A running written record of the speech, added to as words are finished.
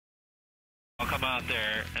I'll come out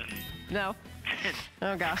there and... No.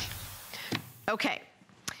 Oh gosh. Okay.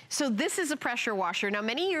 So this is a pressure washer. Now,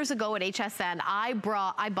 many years ago at HSN, I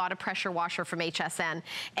bought a pressure washer from HSN,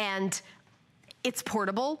 and it's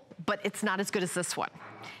portable, but it's not as good as this one.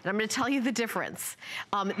 And I'm gonna tell you the difference.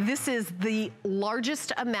 This is the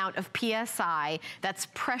largest amount of PSI, that's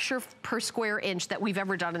pressure per square inch, that we've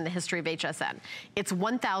ever done in the history of HSN. It's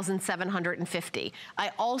 1,750.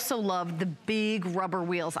 I also love the big rubber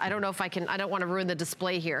wheels. I don't know if I can, I don't wanna ruin the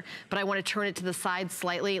display here, but I wanna turn it to the side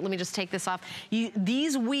slightly. Let me just take this off.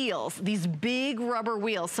 These wheels, these big rubber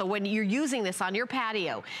wheels, so when you're using this on your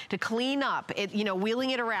patio to clean up,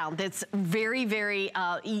 wheeling it around, it's very, very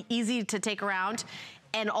easy to take around.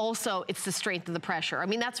 And also, it's the strength of the pressure. I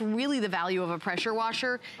mean, that's really the value of a pressure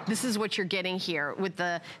washer. This is what you're getting here with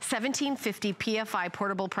the 1750 PFI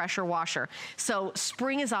portable pressure washer. So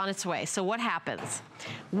spring is on its way. So what happens?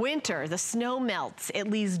 Winter, the snow melts. It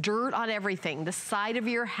leaves dirt on everything. The side of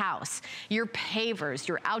your house, your pavers,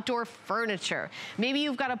 your outdoor furniture. Maybe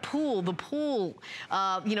you've got a pool, the pool,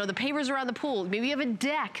 the pavers around the pool. Maybe you have a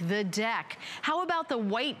deck, the deck. How about the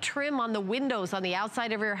white trim on the windows on the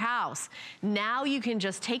outside of your house? Now you can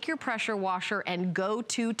just take your pressure washer and go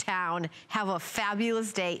to town. Have a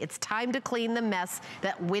fabulous day. It's time to clean the mess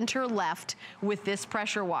that winter left with this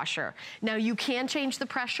pressure washer. Now you can change the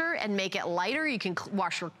pressure and make it lighter. You can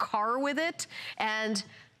wash your car with it. And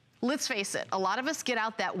let's face it, a lot of us get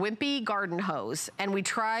out that wimpy garden hose and we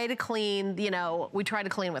try to clean, we try to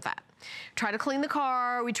clean with that. Try to clean the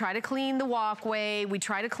car, we try to clean the walkway, we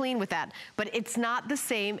try to clean with that, but it's not the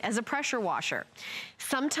same as a pressure washer.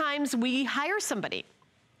 Sometimes we hire somebody.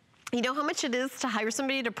 You know how much it is to hire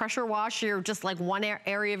somebody to pressure wash just like one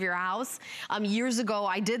area of your house? Years ago,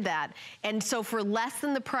 I did that. And so for less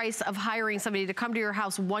than the price of hiring somebody to come to your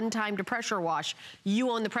house one time to pressure wash, you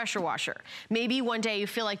own the pressure washer. Maybe one day you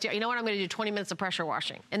feel like, you know what, I'm gonna do 20 minutes of pressure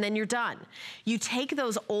washing, and then you're done. You take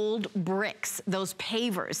those old bricks, those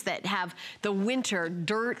pavers that have the winter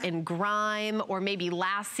dirt and grime, or maybe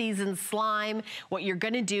last season's slime, what you're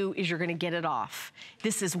gonna do is you're gonna get it off.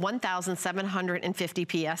 This is 1,750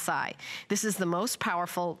 PSI. This is the most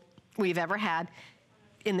powerful we've ever had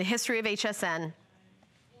in the history of HSN,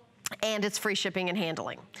 and it's free shipping and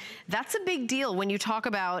handling. That's a big deal when you talk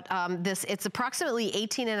about this. It's approximately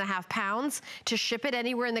 18.5 pounds. To ship it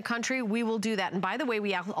anywhere in the country, we will do that. And by the way,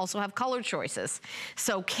 we also have color choices.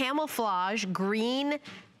 So camouflage, green,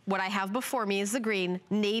 what I have before me is the green,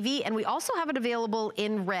 navy, and we also have it available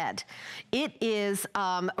in red. It is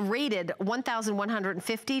rated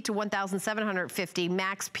 1,150 to 1,750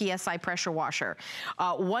 max PSI pressure washer.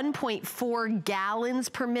 1.4 gallons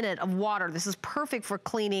per minute of water. This is perfect for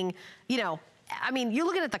cleaning, I mean, you're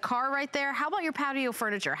looking at the car right there. How about your patio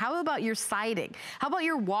furniture? How about your siding? How about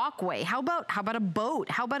your walkway? How about a boat?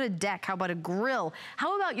 How about a deck? How about a grill?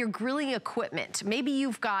 How about your grilling equipment? Maybe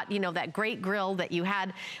you've got, that great grill that you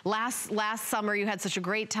had last summer. You had such a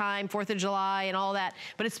great time, 4th of July and all that,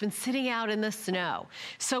 but it's been sitting out in the snow.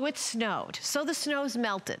 So it snowed. So the snow's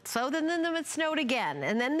melted. So then it snowed again,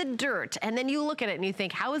 and then the dirt. And then you look at it and you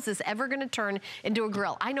think, how is this ever gonna turn into a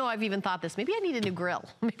grill? I know I've even thought this. Maybe I need a new grill.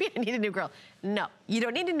 Maybe I need a new grill. No, you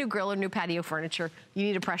don't need a new grill or new patio furniture. You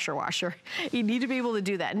need a pressure washer. You need to be able to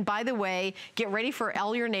do that. And by the way, get ready for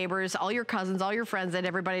all your neighbors, all your cousins, all your friends, and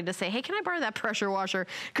everybody to say, hey, can I borrow that pressure washer?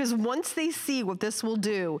 Because once they see what this will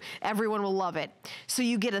do, everyone will love it. So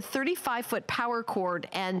you get a 35-foot power cord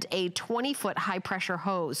and a 20-foot high pressure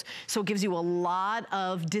hose. So it gives you a lot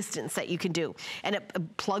of distance that you can do. And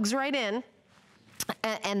it plugs right in.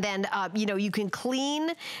 And then, you can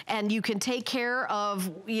clean and you can take care of,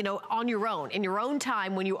 on your own, in your own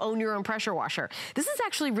time when you own your own pressure washer. This is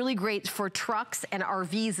actually really great for trucks and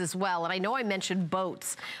RVs as well. And I know I mentioned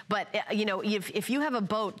boats, but, if you have a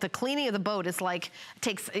boat, the cleaning of the boat is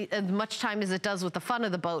takes as much time as it does with the fun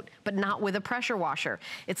of the boat, but not with a pressure washer.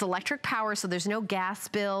 It's electric power, so there's no gas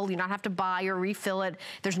bill. You don't have to buy or refill it.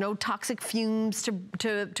 There's no toxic fumes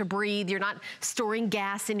to breathe. You're not storing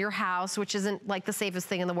gas in your house, which isn't like the safest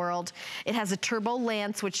thing in the world. It has a turbo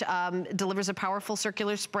lance, which delivers a powerful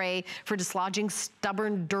circular spray for dislodging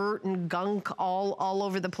stubborn dirt and gunk all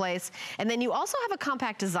over the place. And then you also have a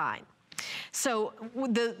compact design. So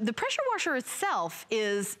the pressure washer itself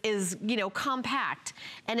is compact,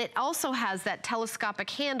 and it also has that telescopic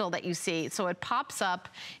handle that you see. So it pops up,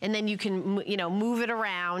 and then you can move it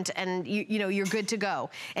around, and you're good to go.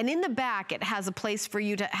 And in the back, it has a place for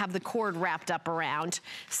you to have the cord wrapped up around.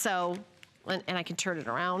 So. And I can turn it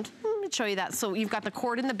around. Let me show you that. So you've got the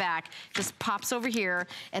cord in the back, just pops over here,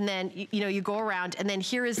 and then you go around, and then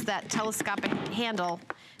here is that telescopic handle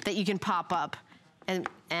that you can pop up, and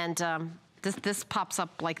This pops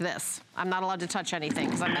up like this. I'm not allowed to touch anything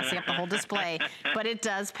because I'm messing up the whole display, but it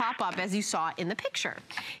does pop up as you saw in the picture.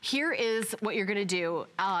 Here is what you're gonna do.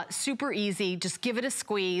 Super easy, just give it a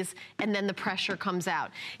squeeze and then the pressure comes out.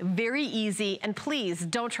 Very easy, and please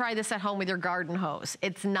don't try this at home with your garden hose.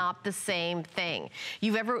 It's not the same thing.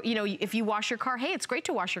 You've ever, you know, if you wash your car, hey, it's great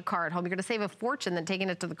to wash your car at home. You're gonna save a fortune than taking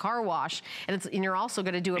it to the car wash, and you're also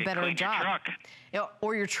gonna do a better job.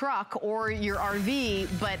 Or your truck or your RV,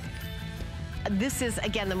 but this is,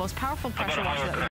 again, the most powerful pressure washer that